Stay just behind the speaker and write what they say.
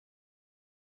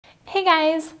Hey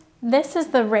guys, this is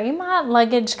the Reimot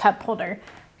Luggage cup holder.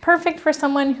 Perfect for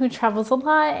someone who travels a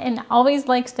lot and always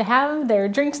likes to have their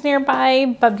drinks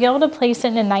nearby, but be able to place it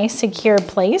in a nice secure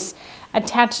place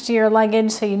attached to your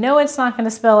luggage so you know it's not going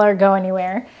to spill or go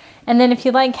anywhere. And then if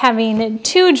you like having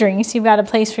 2 drinks, you've got a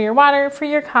place for your water, for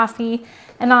your coffee,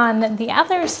 and on the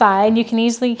other side, you can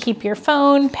easily keep your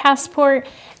phone, passport,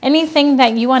 anything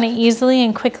that you want to easily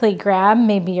and quickly grab,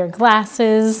 maybe your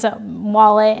glasses,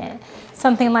 wallet,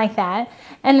 something like that.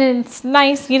 And it's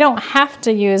nice, you don't have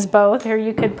to use both, or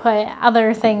you could put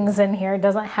other things in here. It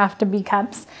doesn't have to be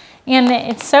cups. And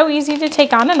it's so easy to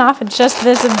take on and off. It's just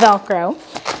this Velcro.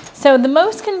 So the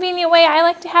most convenient way I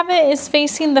like to have it is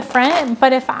facing the front,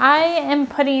 but if I am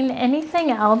putting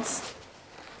anything else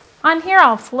on here,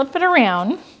 I'll flip it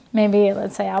around. Maybe,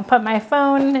 let's say I'll put my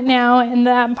phone now in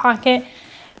that pocket,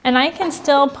 and I can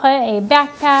still put a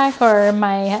backpack or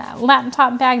my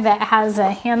laptop bag that has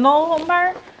a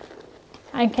handlebar.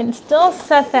 I can still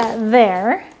set that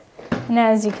there. And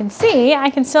as you can see, I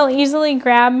can still easily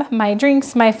grab my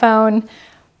drinks, my phone,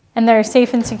 and they're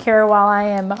safe and secure while I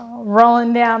am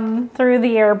rolling down through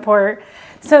the airport.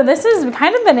 So this has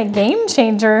kind of been a game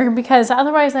changer because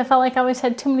otherwise I felt like I always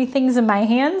had too many things in my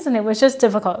hands and it was just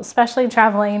difficult, especially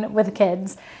traveling with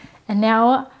kids. And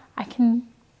now I can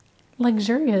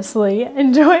luxuriously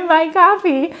enjoy my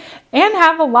coffee and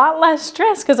have a lot less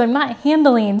stress because I'm not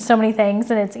handling so many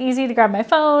things, and it's easy to grab my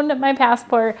phone, my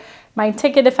passport, my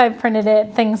ticket if I've printed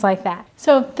it, things like that.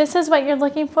 So if this is what you're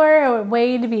looking for, a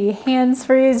way to be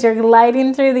hands-free as you're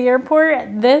gliding through the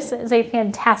airport, this is a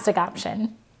fantastic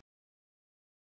option.